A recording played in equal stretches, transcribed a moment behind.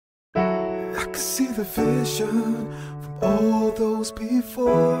could see the vision from all those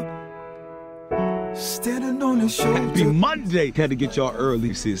before, standing on his shoulder. Happy Monday! Had to get y'all early.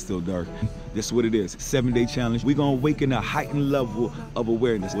 You see it's still dark. This is what it is. 7-day challenge. We're gonna awaken a heightened level of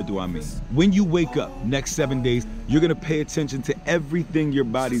awareness. What do I mean? When you wake up, next 7 days, you're gonna pay attention to everything your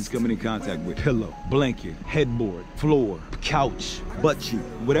body's coming in contact with. Pillow, blanket, headboard, floor, couch, butt cheek,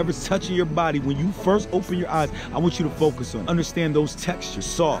 whatever's touching your body. When you first open your eyes, I want you to focus on it. Understand those textures: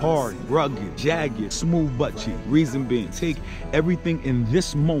 soft, hard, rugged, jagged, smooth butt cheek. Reason being, take everything in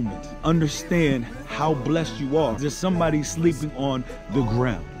this moment. Understand how blessed you are. There's somebody sleeping on the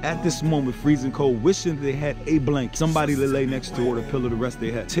ground at this moment, freezing cold, wishing they had a blanket, somebody to lay next to or to pillow the rest of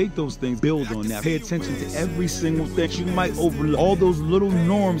their head. Take those things, build on that. Pay attention to every single thing. You might overlook all those little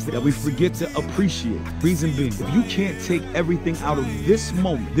norms that we forget to appreciate. Reason being, if you can't take everything out of this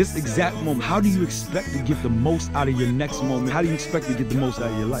moment, this exact moment, how do you expect to get the most out of your next moment? How do you expect to get the most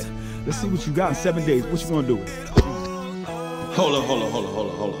out of your life? Let's see what you got in 7 days. What you gonna do with it? Hold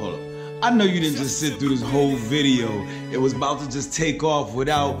up. I know you didn't just sit through this whole video. It was about to just take off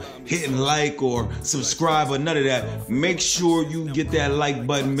without hitting like or subscribe or none of that. Make sure you get that like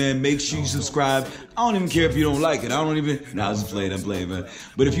button, man. Make sure you subscribe. I don't even care if you don't like it. I'm playing, man.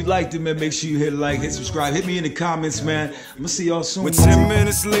 But if you liked it, man, make sure you hit like, hit subscribe. Hit me in the comments, man. I'm gonna see y'all soon. With 10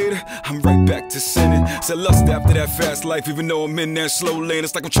 minutes later, I'm right back to sinning. Said lust after that fast life, even though I'm in that slow lane.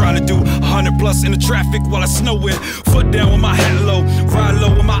 It's like I'm trying to do 100+ in the traffic while I snowing. Foot down with my head low, ride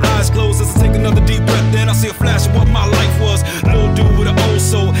low with my eyes closed as